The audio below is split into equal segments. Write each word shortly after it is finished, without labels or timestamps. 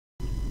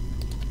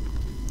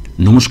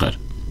নমস্কার।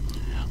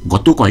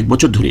 গত কয়েক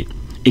বছর ধরে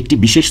একটি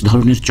বিশেষ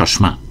ধরনের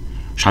চশমা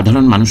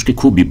সাধারণ মানুষকে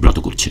খুব বিব্রত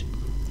করছে।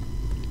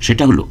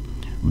 সেটা হলো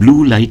ব্লু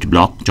লাইট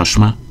ব্লক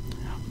চশমা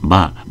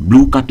বা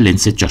ব্লু কাট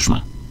লেন্সের চশমা।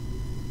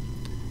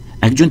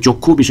 একজন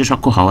চক্ষু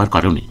বিশেষজ্ঞ হওয়ার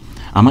কারণে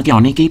আমাকে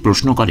অনেকেই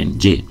প্রশ্ন করেন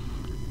যে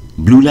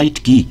ব্লু লাইট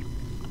কি,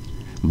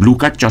 ব্লু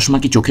কাট চশমা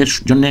কি চোখের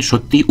জন্য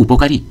সত্যি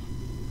উপকারী,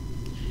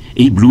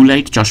 এই ব্লু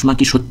লাইট চশমা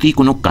কি সত্যিই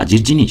কোনো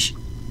কাজের জিনিস,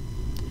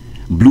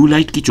 ব্লু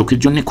লাইট কি চোখের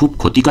জন্য খুব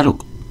ক্ষতিকারক,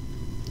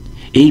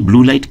 এই ব্লু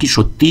লাইট কি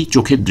সত্যিই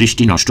চোখের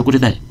দৃষ্টি নষ্ট করে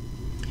দেয়,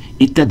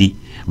 ইত্যাদি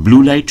ব্লু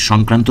লাইট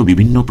সংক্রান্ত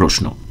বিভিন্ন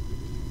প্রশ্ন।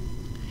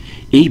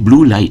 এই ব্লু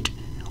লাইট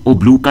ও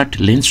ব্লু কাট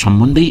লেন্স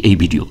সম্বন্ধেই এই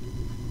ভিডিও।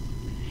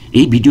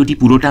 এই ভিডিওটি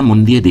পুরোটা মন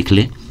দিয়ে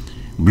দেখলে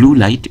ব্লু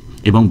লাইট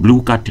এবং ব্লু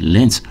কাট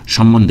লেন্স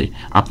সম্বন্ধে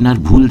আপনার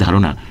ভুল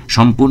ধারণা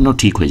সম্পূর্ণ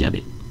ঠিক হয়ে যাবে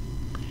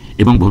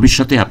এবং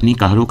ভবিষ্যতে আপনি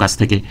কারো কাছ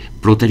থেকে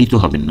প্রতারিত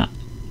হবেন না।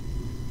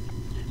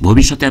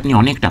 ভবিষ্যতে আপনি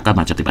অনেক টাকা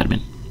বাঁচাতে পারবেন।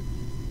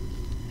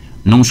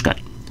 নমস্কার,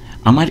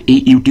 আমার এই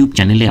ইউটিউব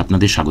চ্যানেলে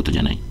আপনাদের স্বাগত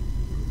জানাই।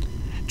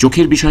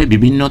 চোখের বিষয়ে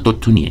বিভিন্ন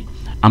তথ্য নিয়ে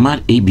আমার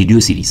এই ভিডিও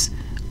সিরিজ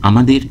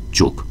আমাদের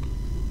চোখ।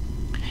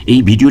 এই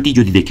ভিডিওটি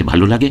যদি দেখে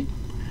ভালো লাগে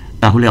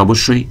তাহলে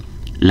অবশ্যই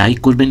লাইক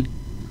করবেন,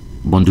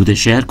 বন্ধুদের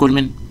শেয়ার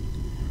করবেন,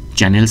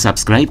 চ্যানেল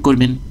সাবস্ক্রাইব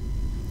করবেন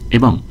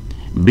এবং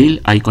বেল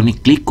আইকনে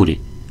ক্লিক করে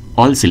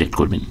অল সিলেক্ট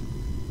করবেন।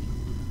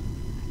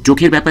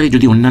 চোখের ব্যাপারে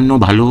যদি অন্যান্য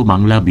ভালো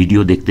বাংলা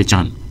ভিডিও দেখতে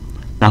চান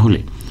তাহলে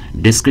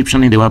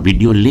ডেসক্রিপশনে দেওয়া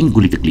ভিডিও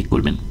লিঙ্কগুলিতে ক্লিক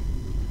করবেন।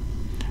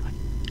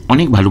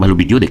 অনেক ভালো ভালো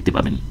ভিডিও দেখতে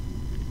পাবেন।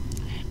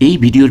 এই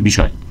ভিডিওর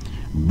বিষয়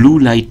ব্লু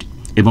লাইট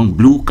এবং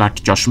ব্লু কাট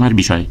চশমার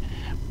বিষয়ে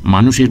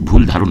মানুষের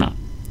ভুল ধারণা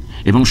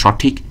এবং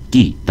সঠিক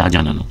কি তা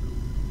জানানো।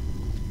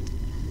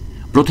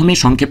 প্রথমে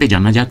সংক্ষেপে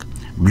জানা যাক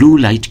ব্লু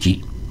লাইট কি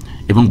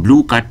এবং ব্লু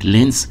কাট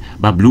লেন্স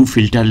বা ব্লু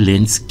ফিল্টার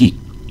লেন্স কি।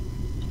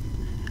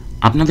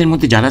 আপনাদের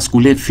মধ্যে যারা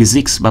স্কুলে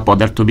ফিজিক্স বা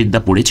পদার্থবিদ্যা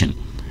পড়েছেন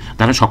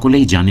তারা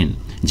সকলেই জানেন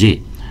যে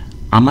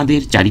আমাদের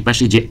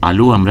চারিপাশে যে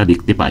আলো আমরা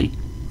দেখতে পাই,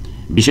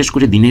 বিশেষ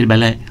করে দিনের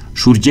বেলায়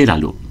সূর্যের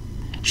আলো,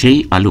 সেই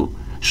আলো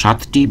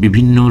 7টি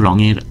বিভিন্ন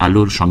রঙের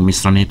আলোর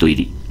সংমিশ্রণে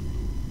তৈরি।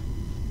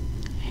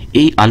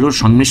 এই আলোর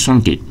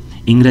সংমিশ্রণকে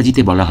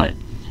ইংরাজিতে বলা হয়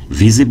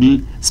ভিজিবল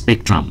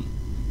স্পেকট্রাম।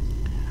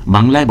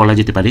 বাংলায় বলা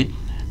যেতে পারে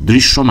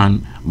দৃশ্যমান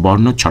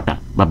বর্ণছটা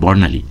বা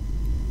বর্ণালী,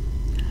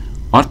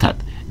 অর্থাৎ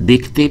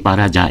দেখতে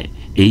পারা যায়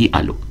এই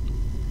আলো।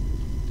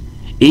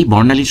 এই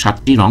বর্ণালীর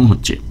 7টি রং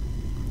হচ্ছে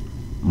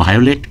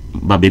ভায়োলেট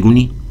বা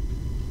বেগুনি,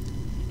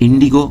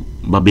 ইন্ডিগো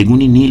বা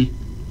বেগুনি নীল,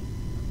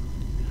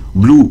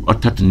 ব্লু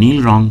অর্থাৎ নীল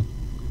রং,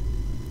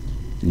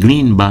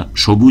 গ্রিন বা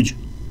সবুজ,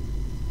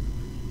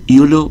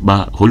 ইয়েলো বা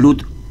হলুদ,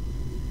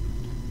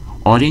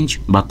 অরেঞ্জ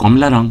বা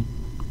কমলা রং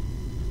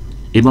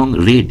এবং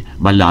রেড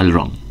বা লাল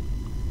রং।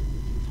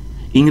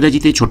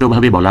 ইংরেজিতে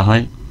ছোটভাবে বলা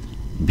হয়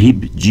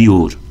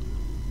ভিবজিওর।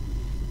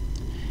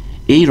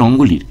 এই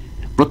রঙগুলির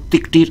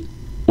প্রত্যেকটির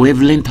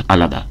ওয়েভলেন্থ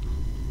আলাদা।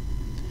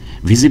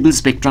 ভিজিবল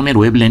স্পেকট্রামের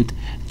ওয়েভলেন্থ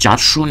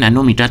 400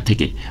 ন্যানোমিটার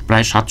থেকে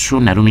প্রায় 700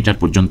 ন্যানোমিটার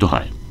পর্যন্ত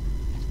হয়।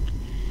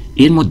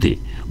 এর মধ্যে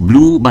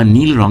ব্লু বা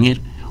নীল রঙের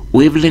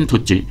ওয়েভলেন্থ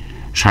হচ্ছে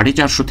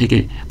 450 থেকে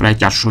প্রায়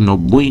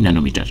 490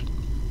 ন্যানোমিটার।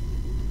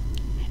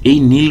 এই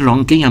নীল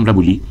রঙকেই আমরা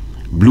বলি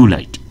ব্লু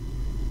লাইট।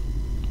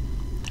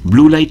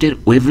 ব্লু লাইটের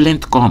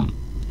ওয়েভলেন্থ কম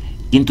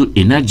কিন্তু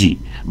এনার্জি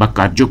বা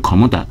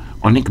কার্যক্ষমতা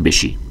অনেক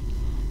বেশি।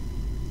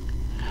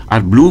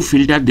 আর ব্লু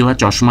ফিল্টার দেওয়া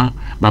চশমা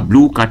বা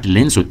ব্লু কাট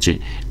লেন্স হচ্ছে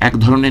এক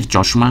ধরনের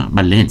চশমা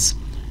বা লেন্স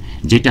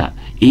যেটা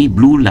এই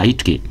ব্লু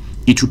লাইটকে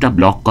কিছুটা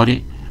ব্লক করে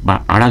বা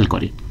আড়াল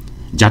করে,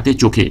 যাতে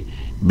চোখে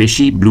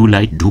বেশি ব্লু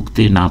লাইট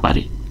ঢুকতে না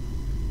পারে।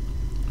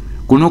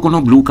 কোনো কোনো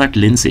ব্লু কাট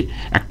লেন্সে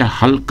একটা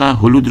হালকা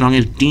হলুদ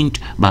রঙের টিন্ট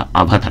বা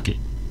আভা থাকে।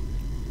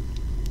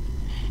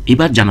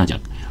 এবার জানা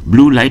যাক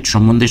ব্লু লাইট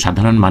সম্বন্ধে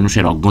সাধারণ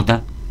মানুষের অজ্ঞতা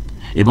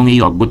এবং এই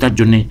অজ্ঞতার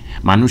জন্য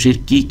মানুষের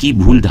কি কি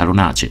ভুল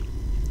ধারণা আছে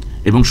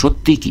এবং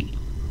সত্যি কি।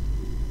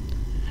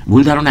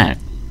 ভুল ধারণা 1,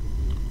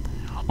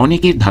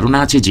 অনেকের ধারণা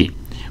আছে যে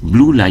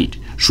ব্লু লাইট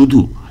শুধু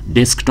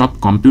desktop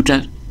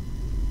computer,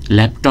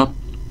 laptop,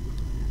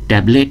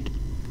 tablet,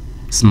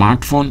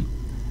 smartphone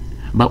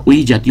বা ওই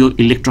জাতীয়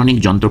ইলেকট্রনিক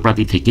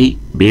যন্ত্রপাতি থেকেই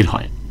বের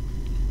হয়।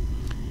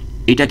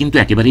 এটা কিন্তু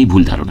একেবারেই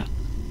ভুল ধারণা।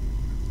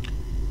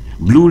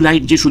 ব্লু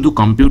লাইট যে শুধু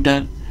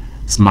কম্পিউটার,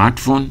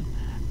 স্মার্টফোন,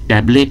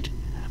 ট্যাবলেট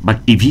বা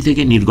টিভি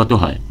থেকে নির্গত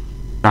হয়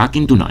তা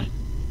কিন্তু নয়।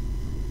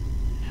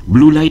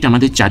 ব্লু লাইট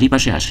আমাদের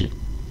চারিপাশে আসে।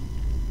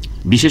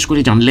 বিশেষ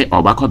করে জানলে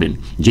অবাক হবেন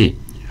যে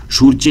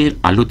সূর্যের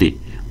আলোতে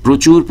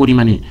প্রচুর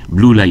পরিমাণে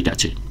ব্লু লাইট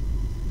আছে।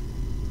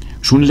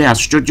 শুনলে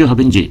আশ্চর্য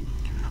হবেন যে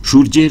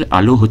সূর্যের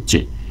আলো হচ্ছে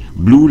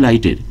ব্লু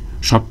লাইটের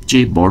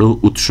সবচেয়ে বড়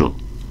উৎস।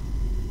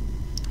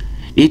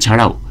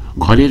 এছাড়াও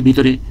ঘরের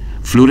ভিতরে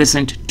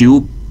ফ্লোরেসেন্ট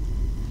টিউব,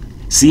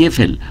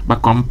 সিএফএল বা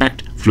compact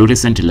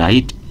fluorescent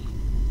light,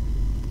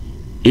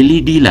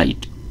 LED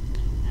light,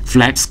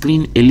 flat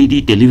screen LED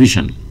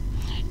television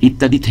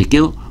ইত্যাদি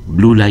থেকেও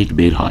ব্লু লাইট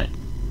বের হয়।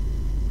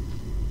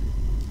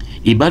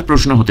 এবার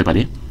প্রশ্ন হতে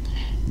পারে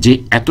যে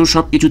এত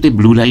সব কিছুতে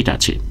ব্লু লাইট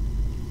আছে,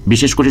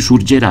 বিশেষ করে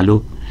সূর্যের আলো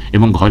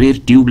এবং ঘরের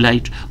টিউব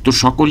লাইট তো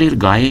সকলের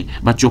গায়ে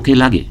বা চোখে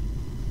লাগে,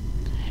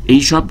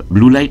 এই সব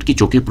ব্লু লাইট কি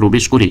চোখে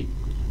প্রবেশ করে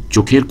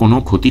চোখের কোনো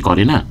ক্ষতি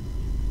করে না?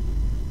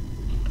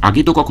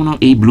 আগে তো কখনো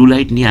এই ব্লু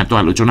লাইট নিয়ে এত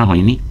আলোচনা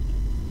হয়নি।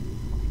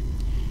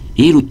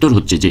 এর উত্তর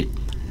হচ্ছে যে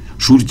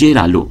সূর্যের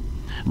আলো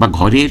বা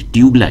ঘরের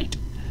টিউব লাইট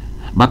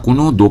বা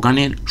কোনো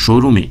দোকানের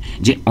শোরুমে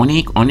যে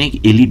অনেক অনেক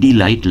এলইডি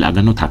লাইট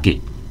লাগানো থাকে,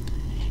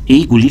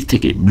 এইগুলির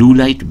থেকে ব্লু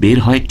লাইট বের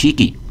হয়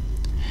ঠিকই,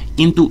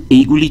 কিন্তু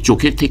এইগুলি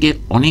চোখের থেকে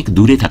অনেক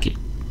দূরে থাকে,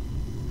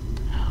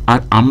 আর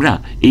আমরা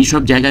এই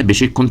সব জায়গায়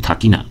বেশিক্ষণ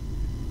থাকি না।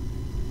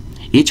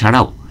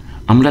 এছাড়াও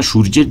আমরা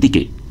সূর্যের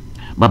দিকে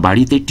বা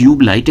বাড়িতে টিউব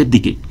লাইটের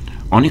দিকে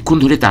অনেকক্ষণ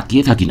ধরে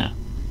তাকিয়ে থাকি না।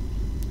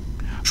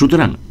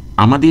 সুতরাং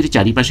আমাদের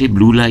চারিপাশে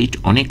ব্লু লাইট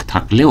অনেক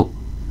থাকলেও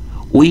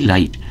ওই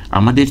লাইট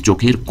আমাদের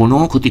চোখের কোনো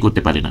ক্ষতি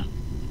করতে পারে না।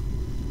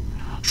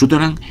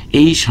 সুতরাং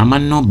এই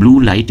সামান্য ব্লু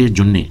লাইটের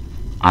জন্যে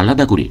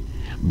আলাদা করে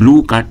ব্লু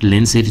কাট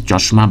লেন্সের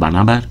চশমা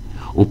বানাবার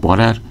ও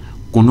পরার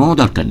কোনো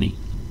দরকার নেই।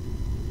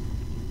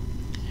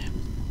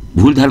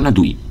 ভুল ধারণা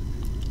 2,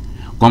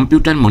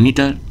 computer,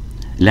 monitor,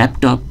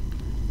 laptop,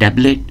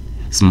 tablet,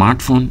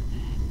 smartphone,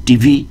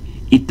 TV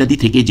ইত্যাদি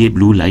থেকে যে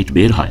ব্লু লাইট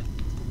বের হয়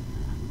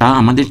তা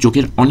আমাদের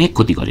চোখের অনেক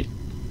ক্ষতি করে।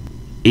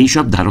 এই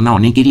সব ধারণা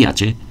অনেকেরই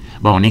আছে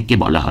বা অনেককে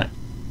বলা হয়।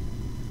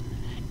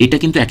 এটা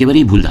কিন্তু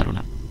একেবারেই ভুল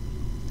ধারণা।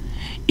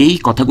 এই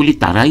কথাগুলি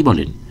তারাই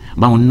বলেন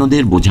বা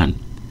অন্যদের বোঝান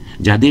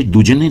যাদের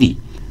দুজনেরই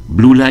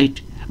ব্লু লাইট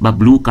বা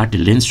ব্লু কাট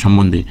লেন্স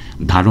সম্বন্ধে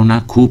ধারণা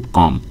খুব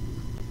কম।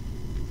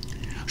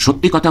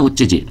 সত্যি কথা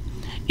হচ্ছে যে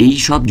এই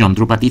সব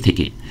যন্ত্রপাতি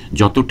থেকে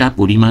যতটা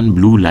পরিমাণ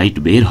ব্লু লাইট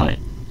বের হয়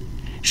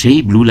সেই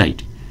ব্লু লাইট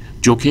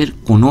চোখের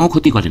কোনো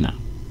ক্ষতি করে না।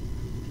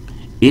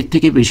 এর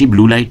থেকে বেশি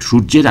ব্লু লাইট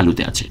সূর্যের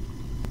আলোতে আছে।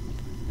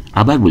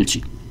 আবার বলছি,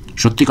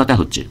 সত্যি কথা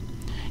হচ্ছে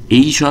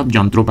এই সব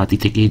যন্ত্রপাতি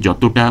থেকে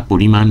যতটা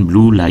পরিমাণ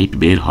ব্লু লাইট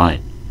বের হয়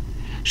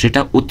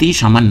সেটা অতি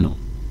সামান্য,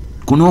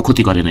 কোনো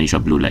ক্ষতি করে না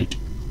এইসব ব্লু লাইট।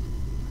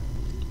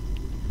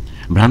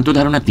 ভ্রান্ত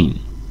ধারণা 3,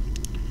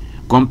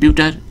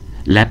 কম্পিউটার,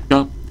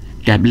 ল্যাপটপ,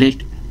 ট্যাবলেট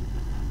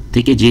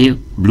থেকে যে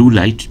ব্লু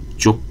লাইট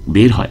চোখ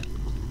বের হয়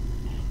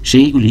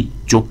সেইগুলি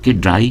চোখকে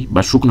ড্রাই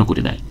বা শুকনো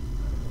করে দেয়।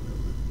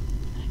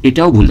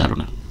 এটাও ভুল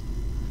ধারণা।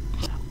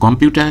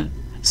 কম্পিউটার,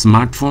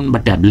 স্মার্টফোন বা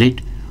ট্যাবলেট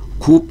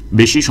খুব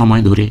বেশি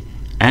সময় ধরে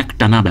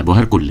একটানা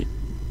ব্যবহার করলে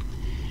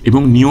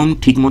এবং নিয়ম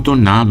ঠিকমতো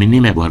না মেনে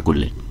ব্যবহার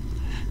করলে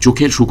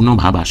চোখের শুকনো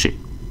ভাব আসে।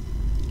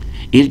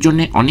 এর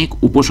জন্যে অনেক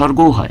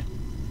উপসর্গও হয়,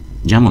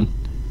 যেমন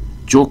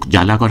চোখ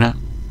জ্বালা করা,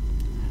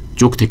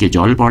 চোখ থেকে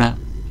জল পড়া,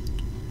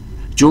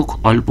 চোখ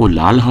অল্প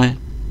লাল হয়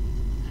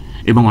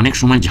এবং অনেক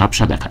সময়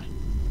ঝাপসা দেখায়।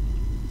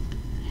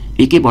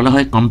 একে বলা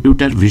হয়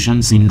কম্পিউটার ভিশন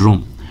সিন্ড্রোম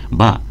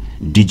বা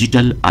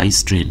ডিজিটাল আই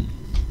স্ট্রেন।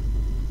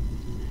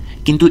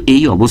 কিন্তু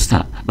এই অবস্থা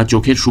বা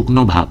চোখের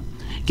শুকনো ভাব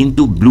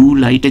কিন্তু ব্লু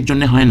লাইটের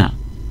জন্য হয় না।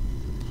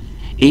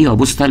 এই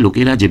অবস্থা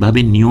লোকেরা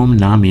যেভাবে নিয়ম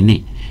না মেনে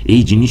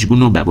এই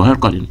জিনিসগুলো ব্যবহার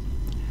করেন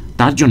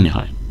তার জন্য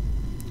হয়,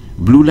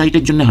 ব্লু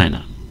লাইটের জন্য হয়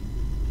না।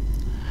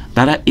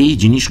 তারা এই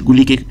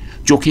জিনিসগুলিকে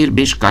চোখের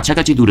বেশ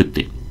কাছাকাছি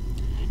দূরত্বে,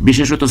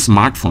 বিশেষত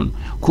স্মার্টফোন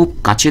খুব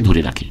কাছে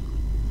ধরে রাখে,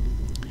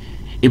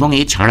 এবং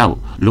এছাড়াও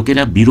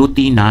লোকেরা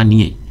বিরতি না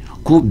নিয়ে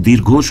খুব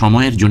দীর্ঘ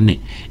সময়ের জন্যে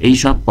এই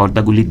সব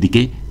পর্দাগুলির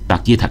দিকে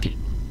তাকিয়ে থাকে।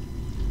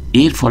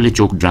 এর ফলে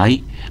চোখ ড্রাই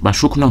বা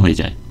শুকনো হয়ে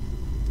যায়,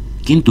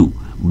 কিন্তু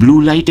ব্লু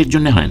লাইটের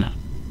জন্য হয় না।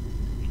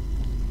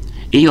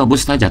 এই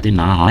অবস্থা যাতে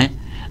না হয়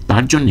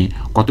তার জন্যে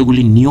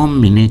কতগুলি নিয়ম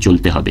মেনে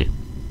চলতে হবে।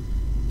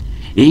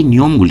 এই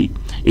নিয়মগুলি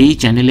এই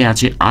চ্যানেলে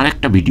আছে আর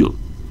একটা ভিডিও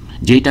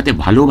যেটাতে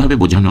ভালোভাবে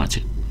বোঝানো আছে।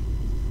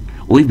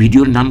 ওই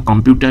ভিডিওর নাম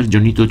কম্পিউটার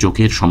জনিত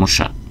চোখের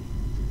সমস্যা।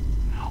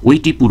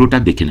 ওইটি পুরোটা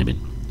দেখে নেবেন,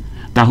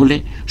 তাহলে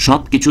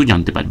সব কিছু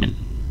জানতে পারবেন।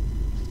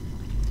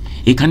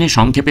 এখানে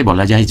সংক্ষেপে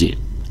বলা যায় যে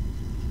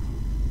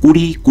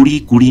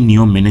 20-20-20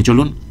 নিয়ম মেনে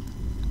চলুন।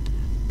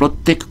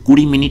 প্রত্যেক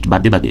 20 মিনিট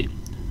বাদে বাদে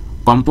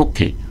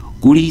কমপক্ষে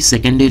 20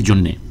 সেকেন্ডের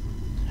জন্যে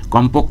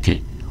কমপক্ষে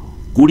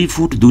 20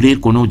 ফুট দূরের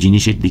কোনো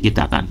জিনিসের দিকে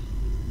তাকান,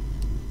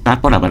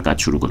 তারপর আবার কাজ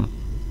শুরু করুন।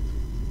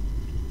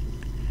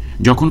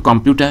 যখন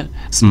কম্পিউটার,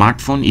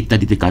 স্মার্টফোন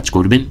ইত্যাদিতে কাজ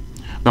করবেন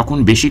তখন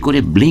বেশি করে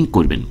ব্লিঙ্ক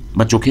করবেন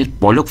বা চোখের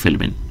পলক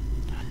ফেলবেন।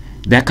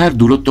 দেখার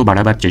দূরত্ব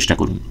বাড়াবার চেষ্টা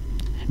করুন,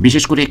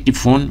 বিশেষ করে একটি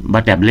ফোন বা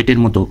ট্যাবলেটের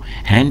মতো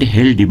হ্যান্ড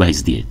হেল্ড ডিভাইস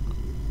দিয়ে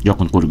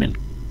যখন করবেন।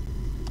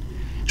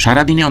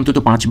 সারাদিনে অন্তত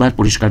 5 বার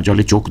পরিষ্কার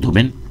জলে চোখ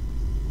ধোবেন।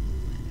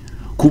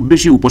 খুব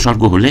বেশি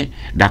উপসর্গ হলে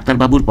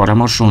ডাক্তারবাবুর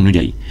পরামর্শ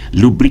অনুযায়ী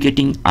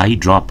লুব্রিকেটিং আই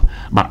ড্রপ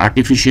বা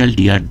আর্টিফিশিয়াল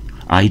টিয়ার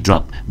আই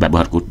ড্রপ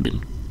ব্যবহার করবেন।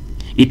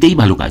 এতেই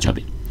ভালো কাজ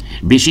হবে।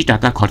 বেশি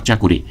টাকা খরচা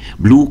করে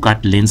ব্লু কাট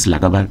লেন্স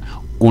লাগাবার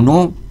কোনো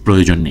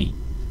প্রয়োজন নেই,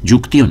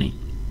 যুক্তিও নেই।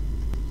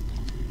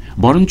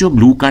 বরঞ্চ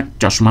ব্লু কাট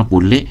চশমা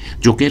পরলে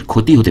চোখের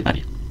ক্ষতি হতে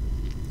পারে।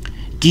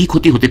 কি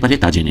ক্ষতি হতে পারে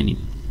তা জেনে নিন।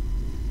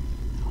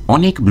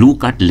 অনেক ব্লু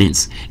কাট লেন্স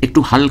একটু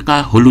হালকা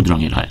হলুদ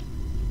রঙের হয়।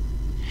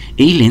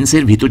 এই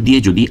লেন্সের ভিতর দিয়ে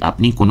যদি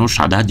আপনি কোনো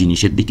সাদা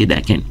জিনিসের দিকে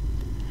দেখেন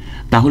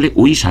তাহলে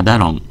ওই সাদা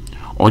রং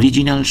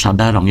অরিজিনাল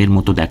সাদা রঙের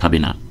মতো দেখাবে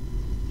না,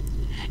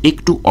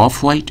 একটু অফ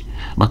হোয়াইট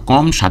বা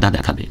কম সাদা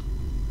দেখাবে।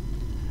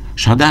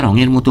 সাদা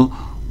রঙের মতো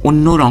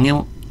অন্য রঙেও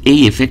এই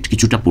এফেক্ট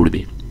কিছুটা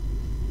পড়বে,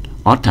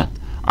 অর্থাৎ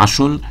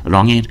আসল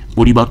রঙের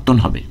পরিবর্তন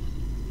হবে।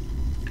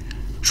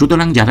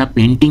 সুতরাং যারা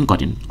পেন্টিং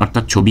করেন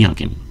অর্থাৎ ছবি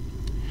আঁকেন,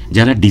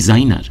 যারা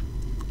ডিজাইনার,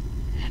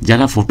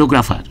 যারা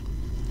ফটোগ্রাফার,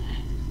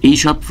 এই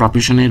সব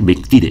প্রফেশনের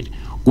ব্যক্তিদের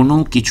কোনো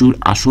কিছুর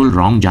আসল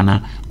রং জানা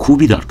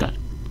খুবই দরকার।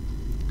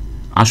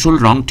 আসল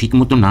রং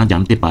ঠিকমতো না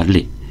জানতে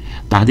পারলে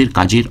তাদের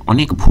কাজের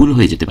অনেক ভুল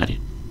হয়ে যেতে পারে।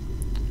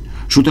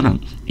 সুতরাং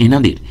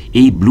এনাদের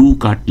এই ব্লু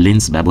কাট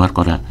লেন্স ব্যবহার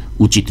করা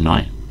উচিত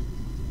নয়।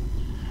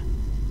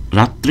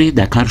 রাত্রে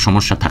দেখার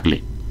সমস্যা থাকলে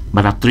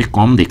বা রাত্রে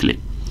কম দেখলে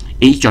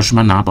এই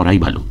চশমা না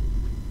পরাই ভালো।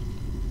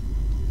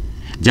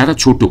 যারা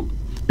ছোট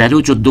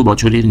 13-14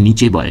 বছরের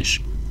নিচে বয়স,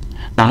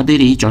 তাদের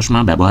এই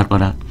চশমা ব্যবহার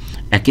করা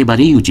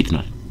একেবারেই উচিত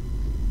নয়।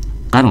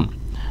 কারণ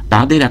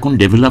তাদের এখন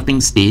ডেভেলপিং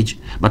স্টেজ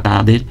বা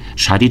তাদের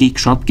শারীরিক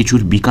সব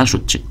কিছুর বিকাশ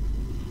হচ্ছে।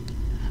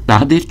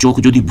 তাদের চোখ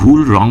যদি ভুল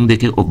রং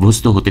দেখে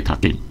অভ্যস্ত হতে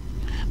থাকে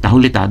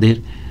তাহলে তাদের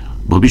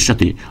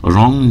ভবিষ্যতে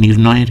রং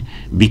নির্ণয়ের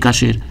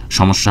বিকাশের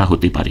সমস্যা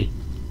হতে পারে।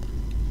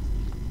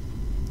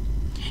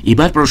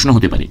 এবার প্রশ্ন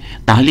হতে পারে,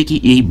 তাহলে কি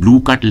এই ব্লু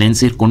কাট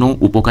লেন্সের কোনো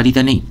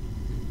উপকারিতা নেই?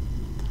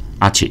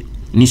 আছে,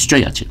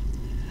 নিশ্চয় আছে।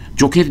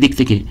 চোখের দিক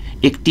থেকে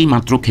একটি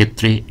মাত্র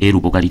ক্ষেত্রে এর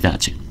উপকারিতা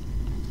আছে।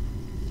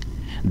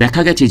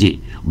 দেখা গেছে যে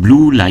ব্লু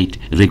লাইট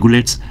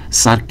রেগুলেটস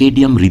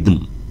সার্কেডিয়াম রিদম,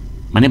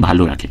 মানে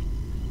ভালো রাখে,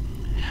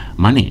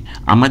 মানে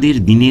আমাদের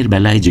দিনের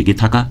বেলায় জেগে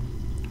থাকা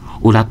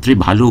ও রাত্রে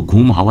ভালো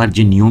ঘুম হওয়ার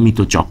যে নিয়মিত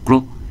চক্র,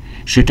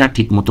 সেটা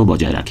ঠিকমতো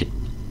বজায় রাখে।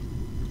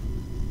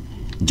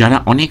 যারা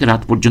অনেক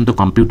রাত পর্যন্ত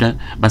কম্পিউটার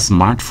বা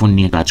স্মার্টফোন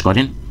নিয়ে কাজ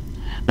করেন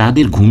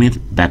তাদের ঘুমের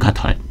ব্যাঘাত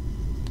হয়,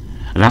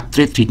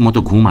 রাত্রে ঠিকমতো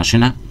ঘুম আসে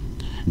না,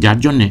 যার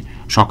জন্যে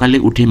সকালে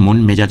উঠে মন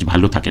মেজাজ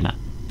ভালো থাকে না,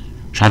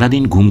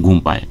 সারাদিন ঘুম ঘুম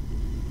পায়।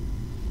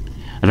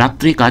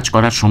 রাত্রে কাজ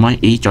করার সময়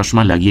এই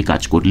চশমা লাগিয়ে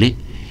কাজ করলে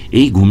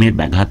এই ঘুমের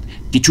ব্যাঘাত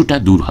কিছুটা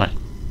দূর হয়।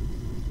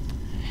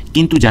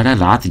 কিন্তু যারা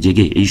রাত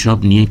জেগে এইসব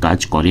নিয়ে কাজ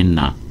করেন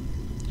না,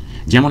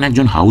 যেমন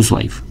একজন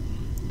হাউসওয়াইফ,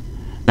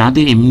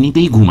 তাদের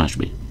এমনিতেই ঘুম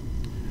আসবে।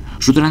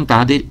 সুতরাং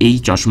তাদের এই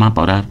চশমা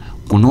পরার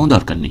কোনো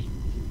দরকার নেই।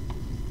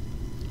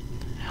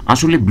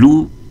 আসলে ব্লু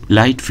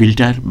লাইট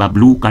ফিল্টার বা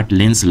ব্লু কাট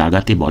লেন্স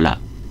লাগাতে বলা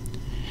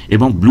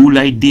এবং ব্লু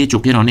লাইট দিয়ে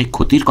চোখের অনেক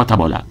ক্ষতির কথা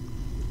বলা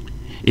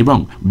এবং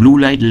ব্লু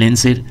লাইট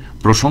লেন্সের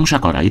প্রশংসা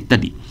করা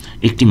ইত্যাদি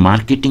একটি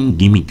মার্কেটিং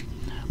গিমিক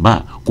বা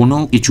কোনো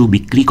কিছু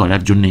বিক্রি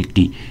করার জন্য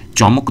একটি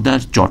চমকদার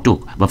চটক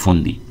বা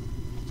ফন্দি।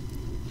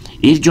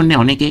 এর জন্য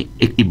অনেকে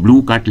একটি ব্লু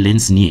কাট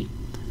লেন্স নিয়ে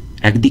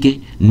একদিকে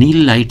নীল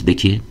লাইট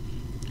দেখিয়ে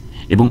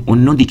এবং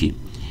অন্যদিকে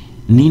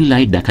নীল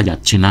লাইট দেখা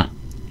যাচ্ছে না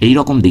এই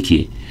রকম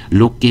দেখিয়ে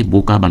লোককে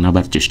বোকা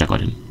বানাবার চেষ্টা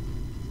করেন।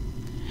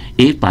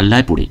 এর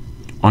পাল্লায় পড়ে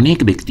অনেক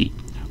ব্যক্তি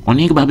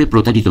অনেকভাবে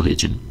প্রতারিত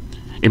হয়েছেন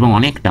এবং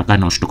অনেক টাকা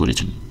নষ্ট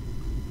করেছেন।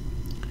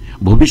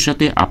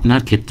 ভবিষ্যতে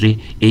আপনার ক্ষেত্রে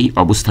এই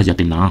অবস্থা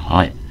যাতে না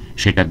হয়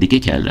সেটার দিকে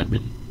খেয়াল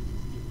রাখবেন।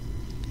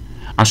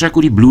 আশা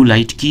করি ব্লু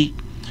লাইট কি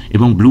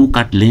এবং ব্লু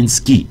কাট লেন্স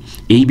কি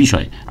এই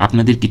বিষয়ে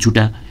আপনাদের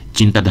কিছুটা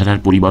চিন্তাধারার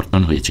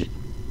পরিবর্তন হয়েছে।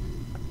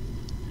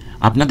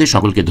 আপনাদের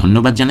সকলকে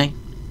ধন্যবাদ জানাই।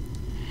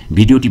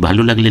 ভিডিওটি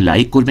ভালো লাগলে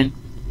লাইক করবেন,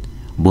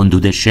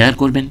 বন্ধুদের শেয়ার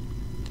করবেন,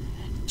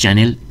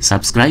 চ্যানেল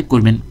সাবস্ক্রাইব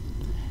করবেন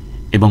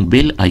এবং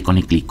বেল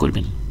আইকনে ক্লিক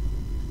করবেন।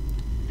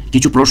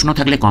 কিছু প্রশ্ন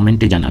থাকলে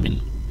কমেন্টে জানাবেন।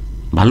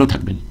 ভালো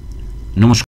থাকবেন। নমস্কার।